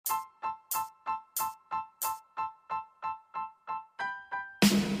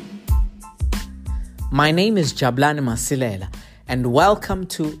My name is Jablan Masilela, and welcome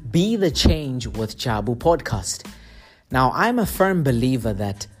to Be the Change with Jabu podcast. Now, I'm a firm believer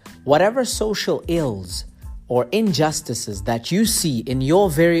that whatever social ills or injustices that you see in your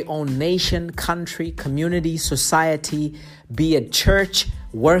very own nation, country, community, society, be it church,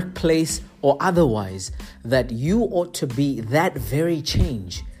 workplace, or otherwise, that you ought to be that very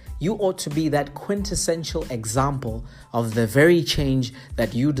change. You ought to be that quintessential example of the very change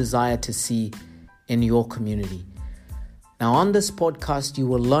that you desire to see in your community. Now, on this podcast, you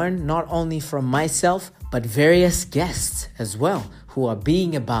will learn not only from myself, but various guests as well who are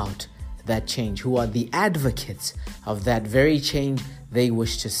being about that change, who are the advocates of that very change they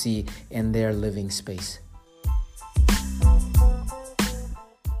wish to see in their living space.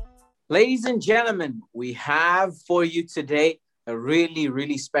 Ladies and gentlemen, we have for you today a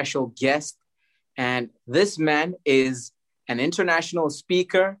really special guest. And this man is an international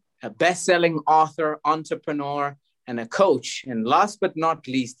speaker, a best-selling author, entrepreneur, and a coach. And last but not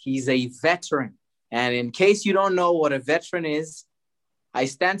least, he's a veteran. And in case you don't know what a veteran is, I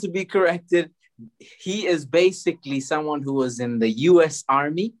stand to be corrected. He is basically someone who was in the U.S.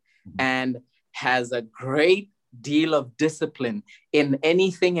 Army and has a great deal of discipline in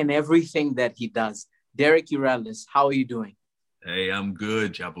anything and everything that he does. Derek Urellis, how are you doing? Hey, I'm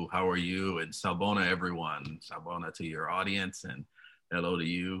good, Jabu. How are you? And Sabona, everyone. Sabona to your audience, and hello to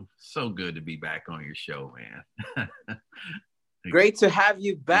you. So good to be back on your show, man. Great to have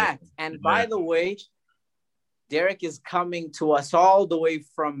you back. Yeah. And by the way, Derek is coming to us all the way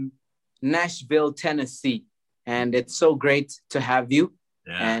from Nashville, Tennessee. And it's so great to have you.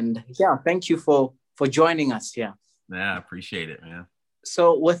 Yeah. And thank you for joining us here. Yeah, I appreciate it, man.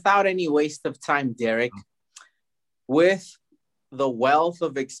 So without any waste of time, Derek, with the wealth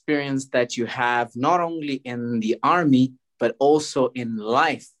of experience that you have, not only in the Army, but also in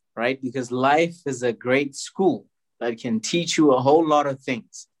life, right? Because life is a great school that can teach you a whole lot of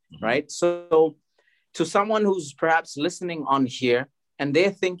things, right? So to someone who's perhaps listening on here and they're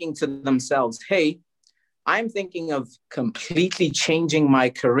thinking to themselves, hey, I'm thinking of completely changing my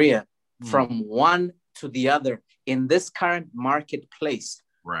career from one to the other in this current marketplace.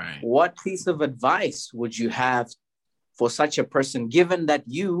 Right. What piece of advice would you have for such a person, given that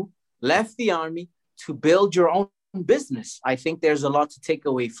you left the Army to build your own business? I think there's a lot to take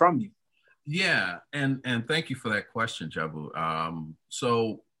away from you. Yeah, and thank you for that question, Jabu.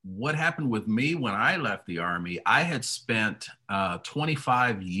 So what happened with me when I left the Army, I had spent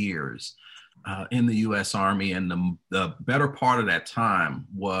 25 years in the U.S. Army, and the better part of that time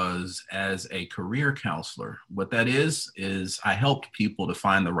was as a career counselor. What that is I helped people to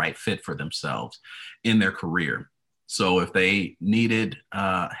find the right fit for themselves in their career. So if they needed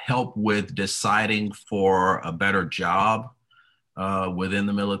help with deciding for a better job within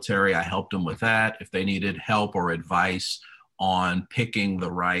the military, I helped them with that. If they needed help or advice on picking the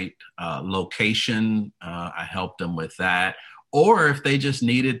right location, I helped them with that. Or if they just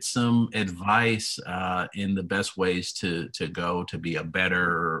needed some advice in the best ways to go to be a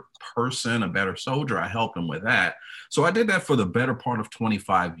better person, a better soldier, I helped them with that. So I did that for the better part of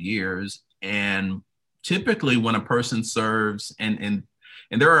 25 years. And typically when a person serves, and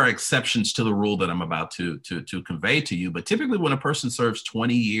there are exceptions to the rule that I'm about to convey to you, but typically when a person serves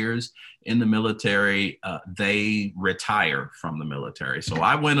 20 years in the military, they retire from the military. So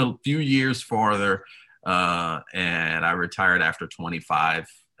I went a few years farther, and I retired after 25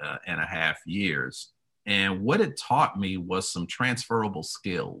 and a half years. And what it taught me was some transferable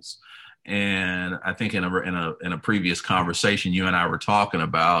skills. And I think in a previous conversation, you and I were talking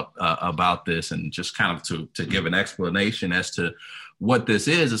about this, and just kind of to give an explanation as to what this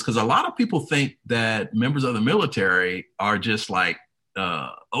is because a lot of people think that members of the military are just like,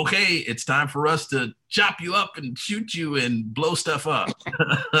 okay, it's time for us to chop you up and shoot you and blow stuff up,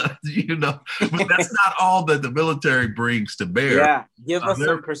 but that's not all that the military brings to bear. Yeah, give us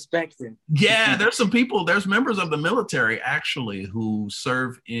some perspective. Yeah, there's members of the military actually who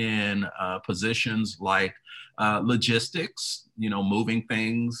serve in positions like logistics, moving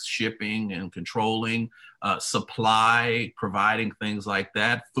things, shipping and controlling, supply, providing things like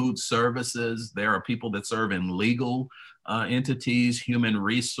that, food services. There are people that serve in legal entities, human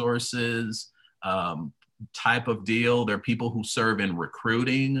resources, type of deal. There are people who serve in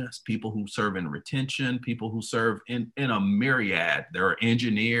recruiting, people who serve in retention, people who serve in a myriad. There are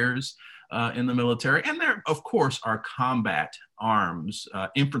engineers in the military, and there, of course, are combat arms,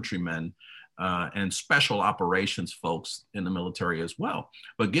 infantrymen, and special operations folks in the military as well.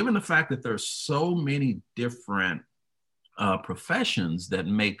 But given the fact that there's so many different professions that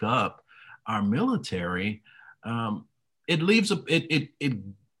make up our military, it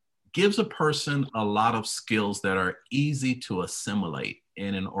gives a person a lot of skills that are easy to assimilate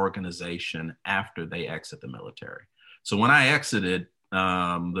in an organization after they exit the military. So when I exited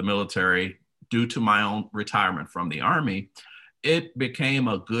the military due to my own retirement from the Army, it became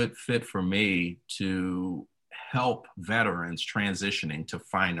a good fit for me to help veterans transitioning to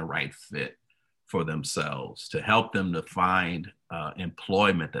find the right fit for themselves, to help them to find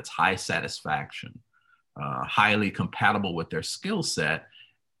employment that's high satisfaction, highly compatible with their skill set,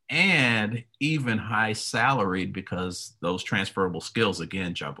 and even high salaried, because those transferable skills,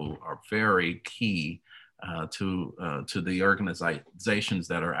 again, Jabu, are very key to the organizations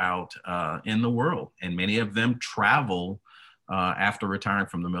that are out in the world. And many of them travel after retiring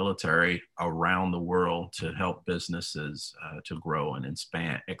from the military around the world to help businesses to grow and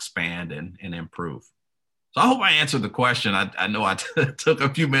expand and improve. So I hope I answered the question. I know I took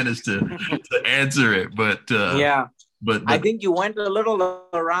a few minutes to answer it, but yeah. But I think you went a little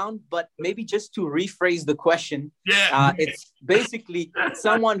around, but maybe just to rephrase the question. Yeah. It's basically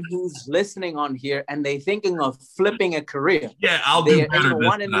someone who's listening on here and they're thinking of flipping a career. Yeah, I'll do better in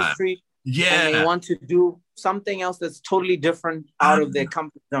one industry. Yeah. And they want to do something else that's totally different out of their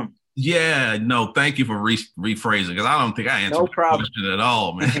comfort zone. Yeah, no, thank you for rephrasing, because I don't think I answered the question at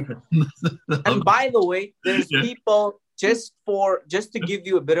all, man. And by the way, there's people, just to give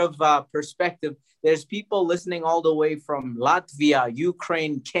you a bit of perspective, there's people listening all the way from Latvia,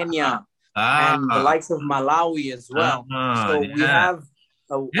 Ukraine, Kenya, and the likes of Malawi as well. So we have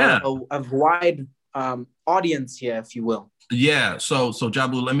a wide audience here, if you will. Yeah. So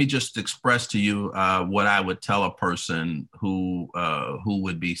Jabu, let me just express to you what I would tell a person who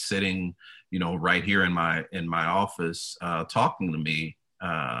would be sitting, right here in my office talking to me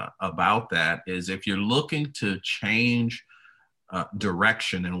about that, is if you're looking to change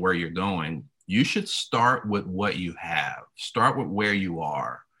direction and where you're going, you should start with what you have. Start with where you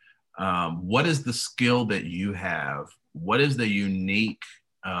are. What is the skill that you have? What is the unique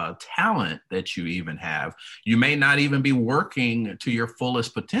talent that you even have? You may not even be working to your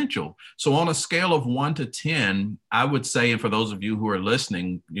fullest potential. So on a scale of 1 to 10, I would say, and for those of you who are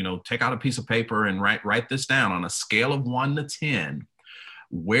listening, take out a piece of paper and write this down. On a scale of 1 to 10,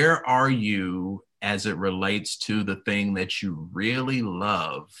 where are you as it relates to the thing that you really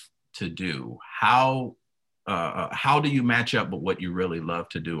love to do? How do you match up with what you really love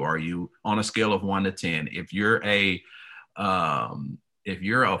to do? Are you on a scale of 1 to 10? If you're a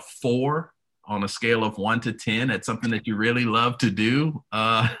 4 on a scale of 1 to 10 at something that you really love to do,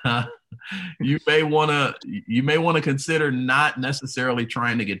 you may want to consider not necessarily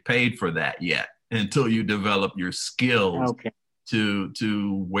trying to get paid for that yet until you develop your skills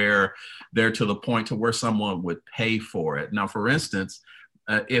to where they're to the point to where someone would pay for it. Now, for instance,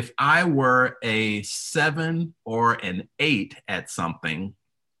 if I were a 7 or an 8 at something,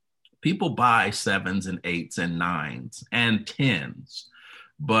 people buy 7s and 8s and 9s and 10s,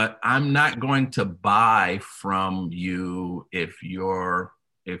 but I'm not going to buy from you if you are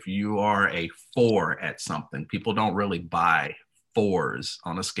a 4 at something. People don't really buy 4s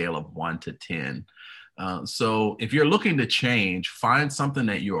on a scale of 1 to 10. So if you're looking to change, find something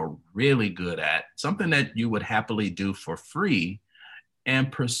that you're really good at, something that you would happily do for free,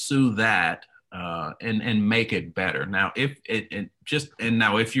 and pursue that and make it better. Now,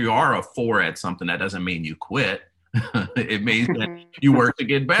 if you are a 4 at something, that doesn't mean you quit. It means that you work to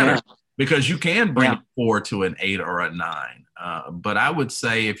get better, because you can bring a 4 to an 8 or a 9. But I would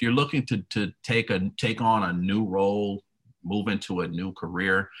say if you're looking to take on a new role, move into a new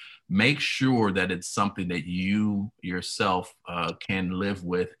career, make sure that it's something that you yourself can live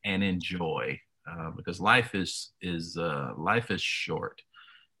with and enjoy, because life is short,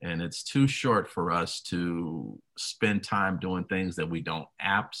 and it's too short for us to spend time doing things that we don't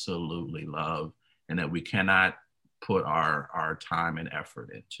absolutely love and that we cannot put our time and effort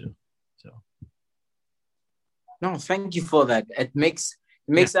into. So, no, thank you for that. It makes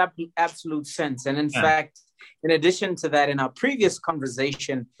absolute sense. And in fact, in addition to that, in our previous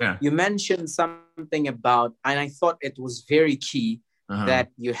conversation, you mentioned something about, and I thought it was very key, that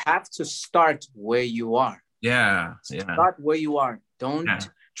you have to start where you are. Start where you are. Don't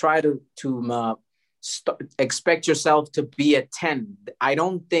try to expect yourself to be a 10. I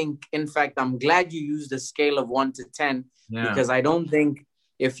don't think, in fact, I'm glad you used a scale of 1 to 10, because I don't think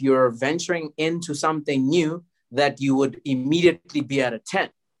if you're venturing into something new that you would immediately be at a 10.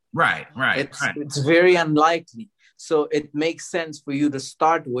 Right. It's very unlikely. So it makes sense for you to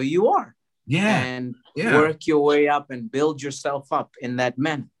start where you are. And work your way up and build yourself up in that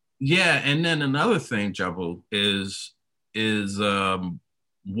manner. Yeah. And then another thing, Jabu, is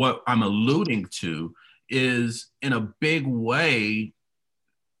what I'm alluding to is, in a big way,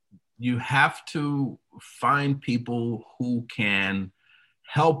 you have to find people who can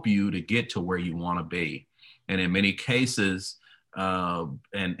help you to get to where you want to be. And in many cases, and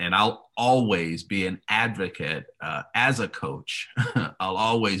I'll always be an advocate as a coach. I'll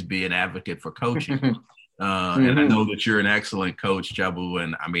always be an advocate for coaching. And I know that you're an excellent coach, Jabu.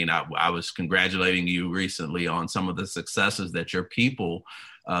 And I mean, I was congratulating you recently on some of the successes that your people,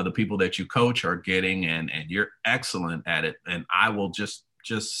 the people that you coach, are getting, and you're excellent at it. And I will just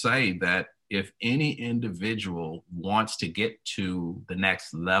say that if any individual wants to get to the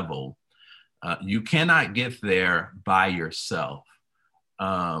next level, you cannot get there by yourself.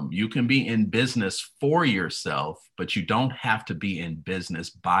 You can be in business for yourself, but you don't have to be in business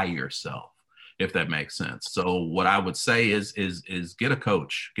by yourself, if that makes sense. So what I would say is get a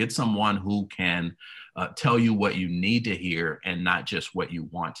coach, get someone who can tell you what you need to hear and not just what you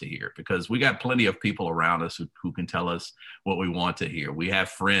want to hear, because we got plenty of people around us who can tell us what we want to hear. We have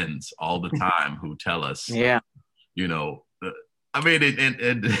friends all the time who tell us, you know, I mean,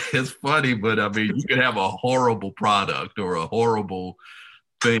 it's funny, but I mean, you could have a horrible product or a horrible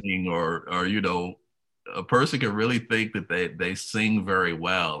thing, or you know, a person can really think that they sing very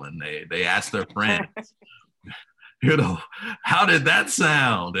well, and they ask their friends, you know, how did that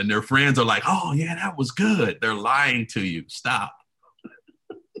sound? And their friends are like, oh yeah, that was good. They're lying to you. Stop.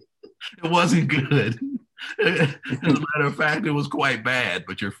 It wasn't good. As a matter of fact, it was quite bad,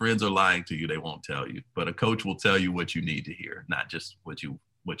 but your friends are lying to you. They won't tell you. But a coach will tell you what you need to hear, not just what you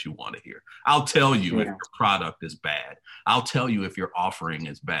want to hear. I'll tell you if your product is bad. I'll tell you if your offering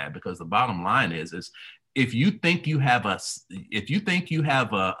is bad, because the bottom line is if you think you have a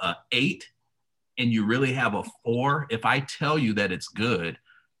 8 and you really have a 4, if I tell you that it's good,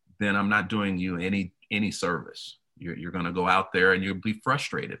 then I'm not doing you any service. You're going to go out there and you'll be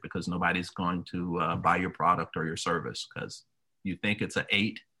frustrated because nobody's going to buy your product or your service because you think it's an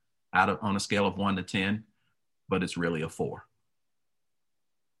 8 on a scale of 1 to 10, but it's really a 4.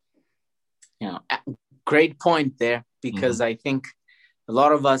 Yeah, great point there, because I think a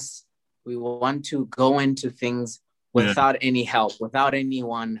lot of us, we want to go into things without any help, without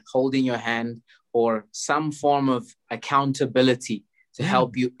anyone holding your hand or some form of accountability to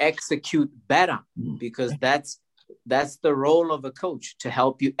help you execute better, because that's the role of a coach, to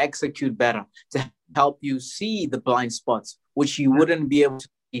help you execute better, to help you see the blind spots, which you wouldn't be able to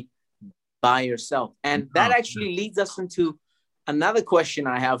see by yourself. And that actually leads us into another question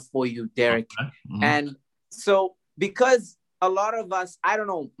I have for you, Derek. And so, because a lot of us, I don't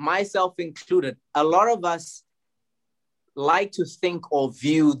know, myself included, a lot of us like to think or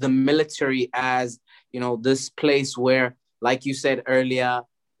view the military as, you know, this place where, like you said earlier,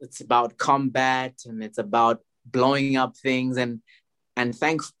 it's about combat and it's about blowing up things. And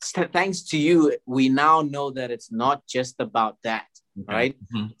thanks to you, we now know that it's not just about that, right?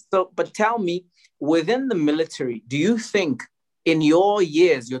 So, but tell me, within the military, do you think in your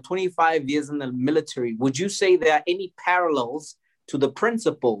years, your 25 years in the military, would you say there are any parallels to the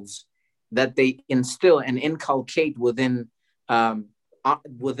principles that they instill and inculcate within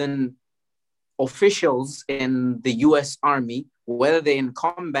officials in the U.S. Army, whether they're in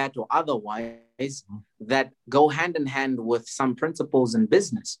combat or otherwise, that go hand in hand with some principles in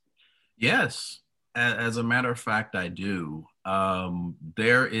business? Yes. As a matter of fact, I do.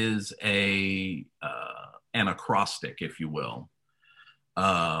 There is an acrostic, if you will,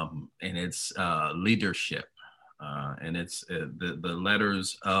 and it's leadership, and it's the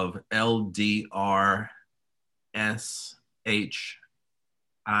letters of LDRSHIP,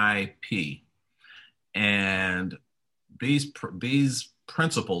 and these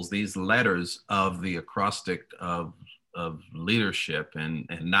principles, these letters of the acrostic of leadership, and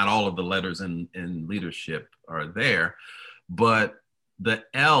not all of the letters in leadership are there, but the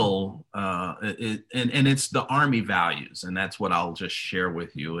L, and it's the Army values, and that's what I'll just share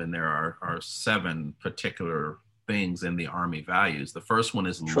with you. And there are 7 particular things in the Army values. The first one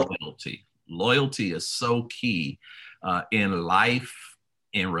is loyalty. Loyalty is so key in life,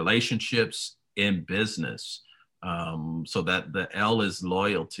 in relationships, in business. So that the L is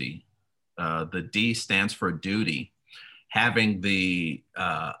loyalty. The D stands for duty, having the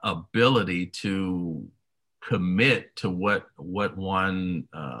ability to commit to what one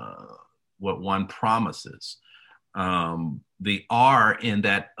promises. The R in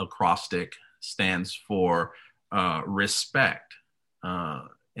that acrostic stands for respect,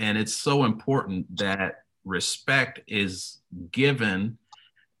 and it's so important that respect is given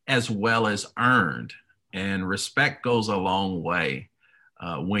as well as earned, and respect goes a long way.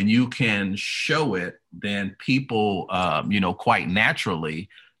 When you can show it, then people, quite naturally,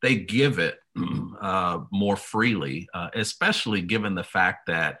 they give it more freely, especially given the fact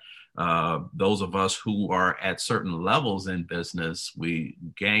that Those of us who are at certain levels in business, we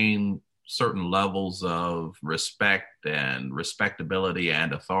gain certain levels of respect and respectability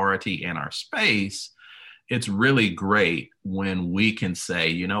and authority in our space. It's really great when we can say,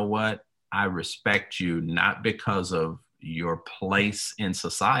 you know what, I respect you not because of your place in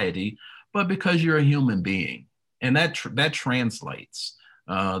society, but because you're a human being. And that translates.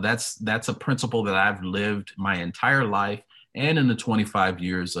 That's a principle that I've lived my entire life, and in the 25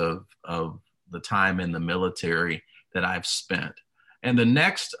 years of the time in the military that I've spent. And the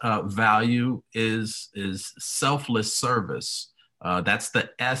next value is selfless service. That's the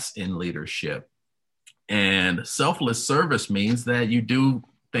S in leadership. And selfless service means that you do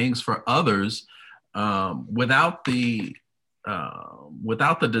things for others without the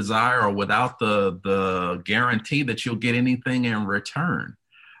desire or without the guarantee that you'll get anything in return.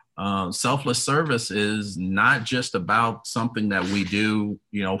 Selfless service is not just about something that we do,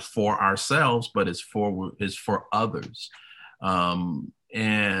 for ourselves, but it's for others. And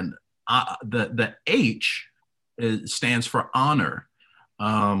the H stands for honor.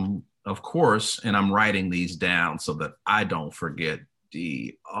 Of course, and I'm writing these down so that I don't forget.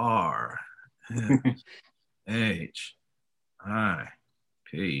 DRHIP,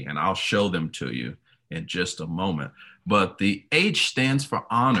 and I'll show them to you in just a moment. But the H stands for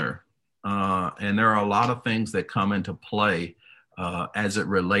honor, and there are a lot of things that come into play as it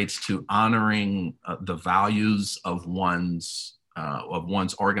relates to honoring the values of one's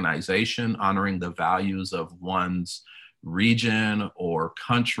organization, honoring the values of one's region or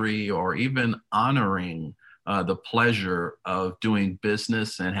country, or even honoring the pleasure of doing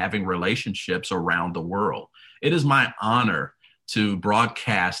business and having relationships around the world. It is my honor to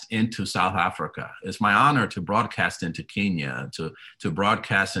broadcast into South Africa. It's my honor to broadcast into Kenya, to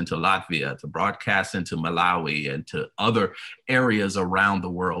broadcast into Latvia, to broadcast into Malawi, and to other areas around the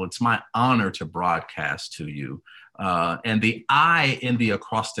world. It's my honor to broadcast to you. And the I in the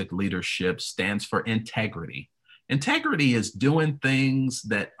acrostic leadership stands for integrity. Integrity is doing things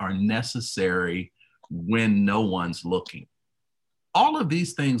that are necessary when no one's looking. All of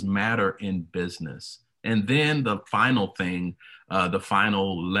these things matter in business. And then the final thing, the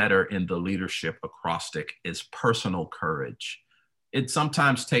final letter in the leadership acrostic is personal courage. It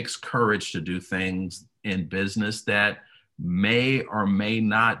sometimes takes courage to do things in business that may or may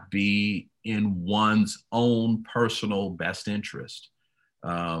not be in one's own personal best interest.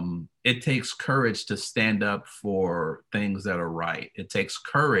 It takes courage to stand up for things that are right. It takes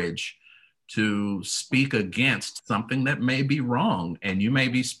courage to speak against something that may be wrong. And you may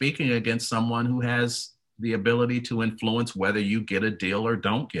be speaking against someone who has the ability to influence whether you get a deal or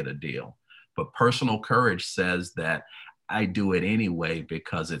don't get a deal. But personal courage says that I do it anyway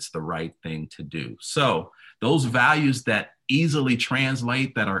because it's the right thing to do. So those values that easily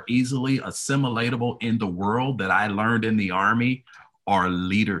translate, that are easily assimilatable in the world that I learned in the Army are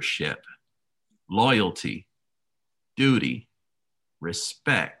leadership, loyalty, duty,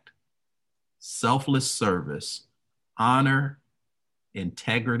 respect, selfless service, honor,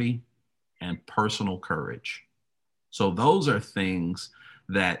 integrity, and personal courage. So those are things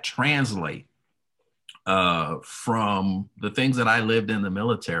that translate from the things that I lived in the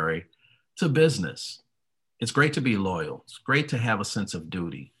military to business. It's great to be loyal. It's great to have a sense of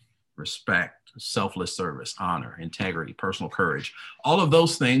duty, respect, selfless service, honor, integrity, personal courage. All of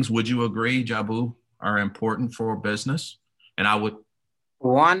those things, would you agree, Jabu, are important for business? And I would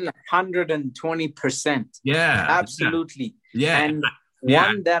 120%. Yeah. Absolutely. Yeah. And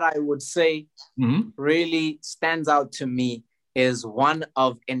one that I would say really stands out to me is one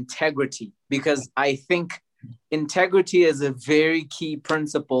of integrity, because I think integrity is a very key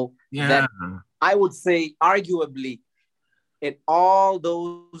principle that I would say arguably all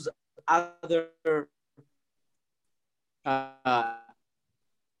those other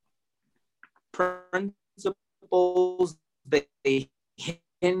principles, they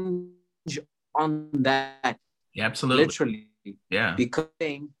hinge on that. Yeah, absolutely. Literally. Yeah. Because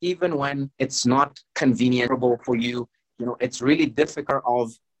even when it's not convenient for you, it's really difficult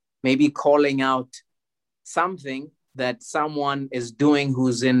of maybe calling out something that someone is doing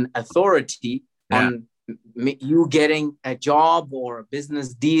who's in authority on you getting a job or a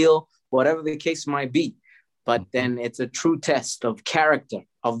business deal, whatever the case might be. But then it's a true test of character,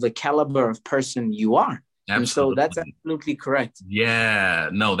 of the caliber of person you are. Absolutely. And so that's absolutely correct. Yeah,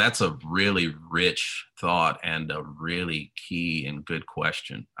 no, that's a really rich thought and a really key and good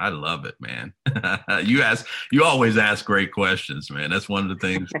question. I love it, man. You always ask great questions, man. That's one of the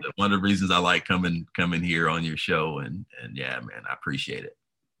things, one of the reasons I like coming here on your show. And yeah, man, I appreciate it.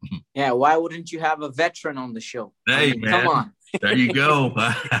 Yeah, why wouldn't you have a veteran on the show? Hey, man. Come on. There you go.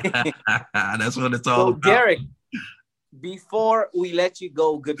 That's what it's all So, about. Derek, before we let you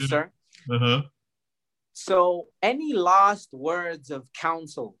go, good sir. Uh-huh. So, any last words of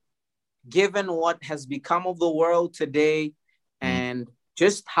counsel, given what has become of the world today, and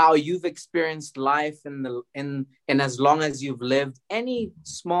just how you've experienced life in as long as you've lived? Any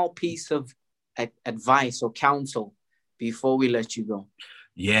small piece of advice or counsel before we let you go?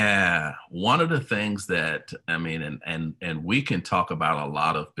 Yeah, one of the things that, I mean, and we can talk about a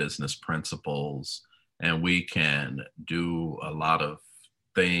lot of business principles, and we can do a lot of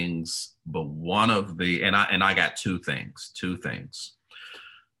things, but one of the, and I got two things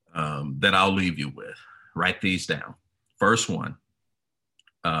that I'll leave you with. Write these down. First one,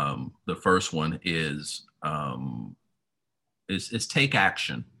 the first one is take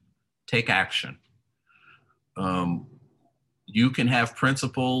action. Take action. You can have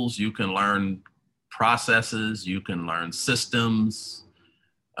principles, you can learn processes, you can learn systems,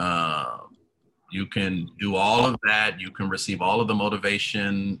 you can do all of that, you can receive all of the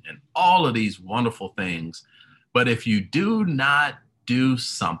motivation and all of these wonderful things. But if you do not do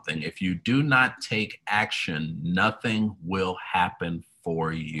something, if you do not take action, nothing will happen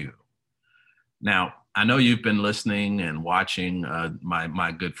for you. Now, I know you've been listening and watching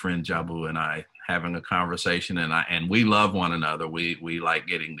my good friend Jabu and I having a conversation, and we love one another. We like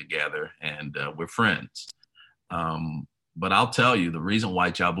getting together, and we're friends. But I'll tell you, the reason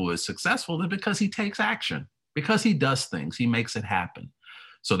why Jabu is successful is because he takes action, because he does things, he makes it happen.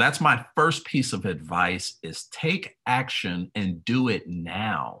 So that's my first piece of advice: is take action and do it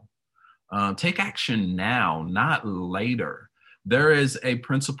now. Take action now, not later. There is a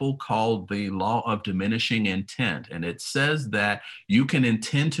principle called the law of diminishing intent. And it says that you can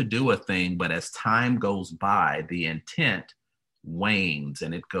intend to do a thing, but as time goes by, the intent wanes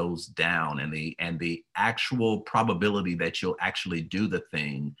and it goes down, and the actual probability that you'll actually do the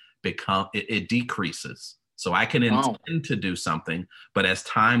thing it decreases. So I can intend to do something, but as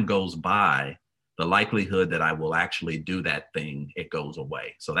time goes by, the likelihood that I will actually do that thing, it goes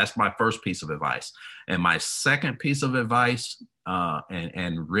away. So that's my first piece of advice. And my second piece of advice,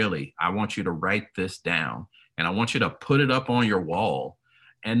 and really, I want you to write this down, and I want you to put it up on your wall,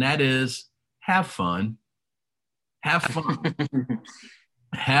 and that is have fun. Have fun.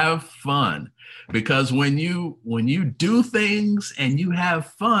 Have fun. Because when you do things and you have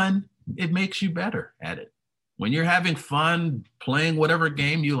fun, it makes you better at it. When you're having fun playing whatever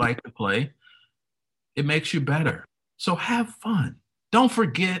game you like to play, it makes you better. So have fun. Don't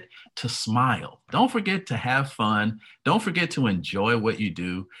forget to smile. Don't forget to have fun. Don't forget to enjoy what you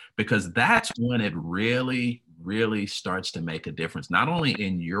do, because that's when it really, really starts to make a difference, not only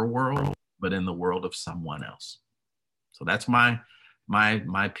in your world, but in the world of someone else. So that's my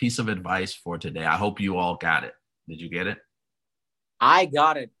piece of advice for today. I hope you all got it. Did you get it? I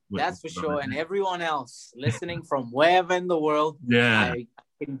got it. That's for sure. And everyone else listening from wherever in the world, yeah, I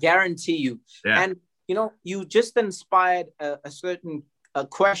can guarantee you. Yeah. And you just inspired a certain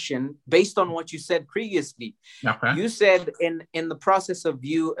question based on what you said previously. Okay. You said in the process of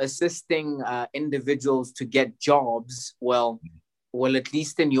you assisting individuals to get jobs, well, at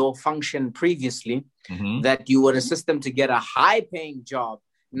least in your function previously, that you would assist them to get a high-paying job.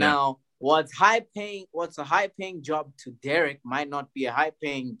 Yeah. Now, what's a high-paying job to Derek might not be a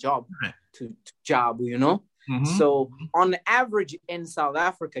high-paying job to Jabu, So on average in South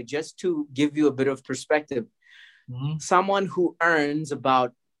Africa, just to give you a bit of perspective, someone who earns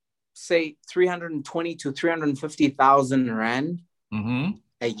about, say, 320 to 350,000 Rand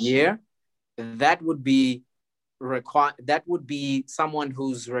a year, that would be someone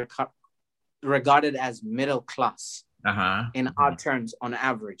who's regarded as middle class in our terms on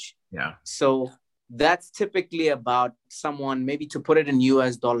average. Yeah. So that's typically about someone, maybe to put it in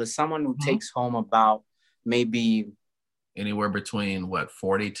US dollars, someone who takes home about maybe anywhere between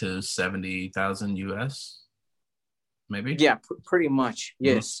 40 to 70,000 US, maybe. Yeah, pretty much.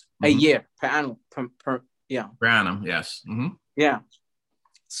 Yes, a year per annum. Per annum. Yes. Yeah.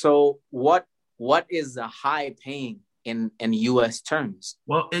 So what is the high paying in US terms?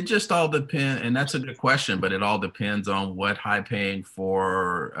 Well, it just all depends, and that's a good question, but it all depends on what high paying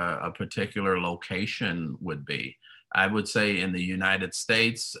for a particular location would be. I would say in the United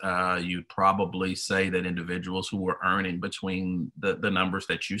States, you'd probably say that individuals who were earning between the numbers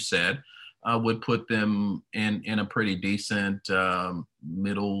that you said would put them in a pretty decent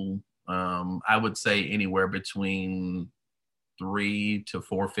middle. I would say anywhere between 3 to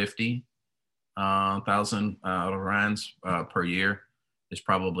 450,000 rands per year. is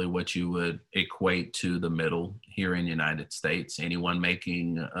probably what you would equate to the middle here in the United States. Anyone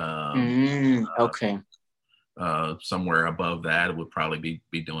making okay. Somewhere above that would probably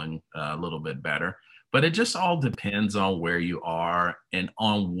be doing a little bit better. But it just all depends on where you are and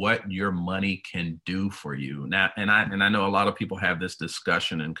on what your money can do for you. Now, and I know a lot of people have this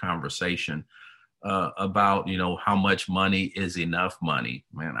discussion and conversation about, you know, how much money is enough money.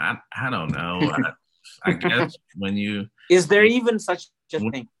 Man, I don't know. I guess when you is there even such a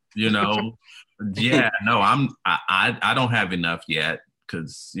thing? You know, yeah, no, I don't have enough yet.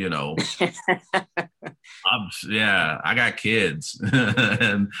 Because, you know, I got kids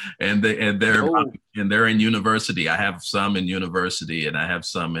and they're in university. I have some in university and I have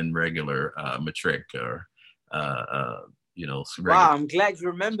some in regular matric or you know. Regular. Wow, I'm glad you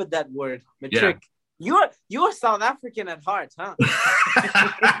remembered that word, matric. Yeah. You're South African at heart, huh?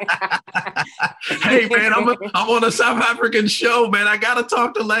 Hey man, I'm on a South African show, man. I gotta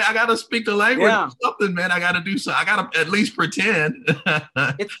I gotta speak the language or something, man. I gotta do so. I gotta at least pretend.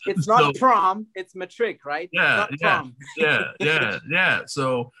 It's not prom, it's matric, right? Yeah, yeah.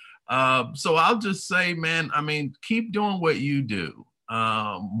 So I'll just say, man, I mean, keep doing what you do.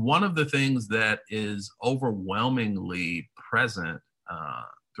 One of the things that is overwhelmingly present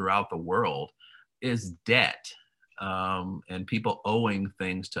throughout the world is debt, and people owing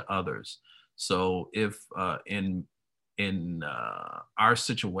things to others. So if in our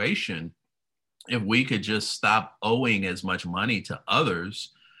situation, if we could just stop owing as much money to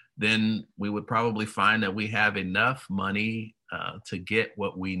others, then we would probably find that we have enough money to get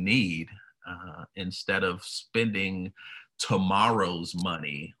what we need instead of spending tomorrow's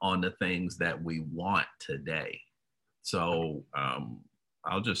money on the things that we want today. So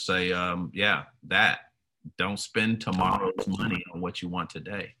I'll just say, that don't spend tomorrow's money on what you want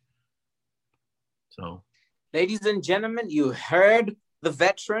today. So, ladies and gentlemen, you heard the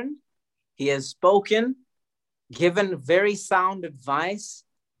veteran. He has spoken, given very sound advice.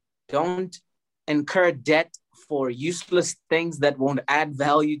 Don't incur debt for useless things that won't add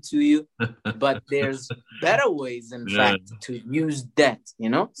value to you. But there's better ways, in fact, to use debt, you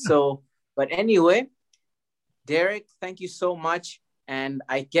know? So, but anyway, Derek, thank you so much. And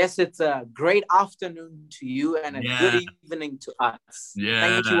I guess it's a great afternoon to you and a good evening to us. Yeah.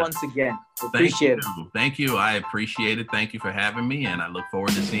 Thank you once again. Appreciate it. Thank you. I appreciate it. Thank you for having me. And I look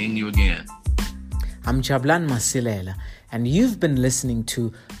forward to seeing you again. I'm Jabulani Masilela, and you've been listening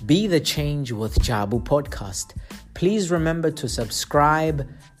to Be the Change with Jabu podcast. Please remember to subscribe,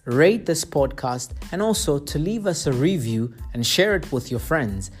 rate this podcast, and also to leave us a review and share it with your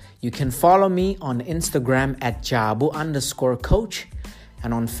friends. You can follow me on Instagram at Jabu_coach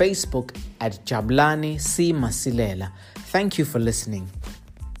and on Facebook at Jabulani C. Masilela. Thank you for listening.